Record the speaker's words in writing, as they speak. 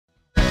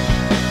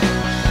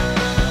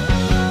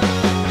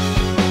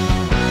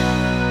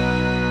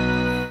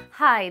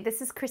Hi,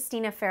 this is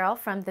Christina Farrell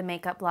from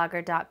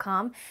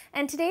themakeupblogger.com,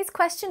 and today's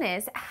question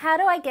is, how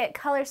do I get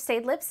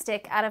color-stayed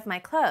lipstick out of my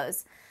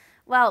clothes?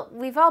 Well,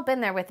 we've all been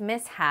there with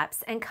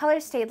mishaps, and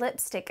color-stayed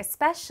lipstick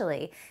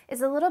especially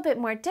is a little bit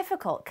more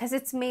difficult because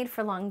it's made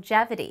for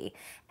longevity,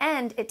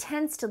 and it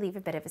tends to leave a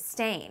bit of a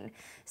stain.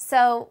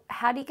 So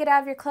how do you get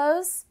out of your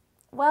clothes?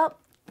 Well,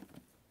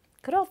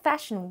 good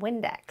old-fashioned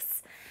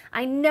Windex.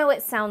 I know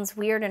it sounds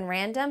weird and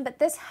random, but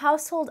this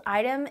household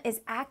item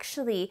is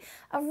actually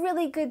a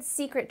really good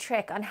secret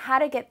trick on how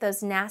to get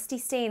those nasty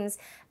stains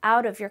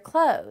out of your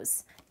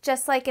clothes.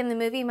 Just like in the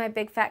movie My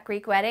Big Fat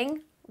Greek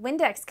Wedding,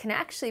 Windex can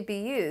actually be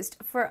used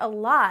for a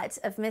lot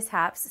of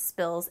mishaps,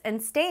 spills,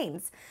 and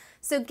stains.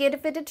 So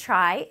give it a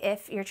try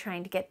if you're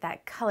trying to get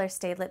that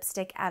color-stayed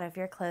lipstick out of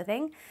your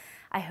clothing.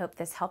 I hope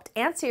this helped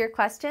answer your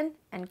question,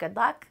 and good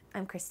luck.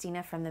 I'm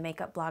Christina from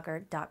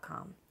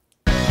themakeupblogger.com.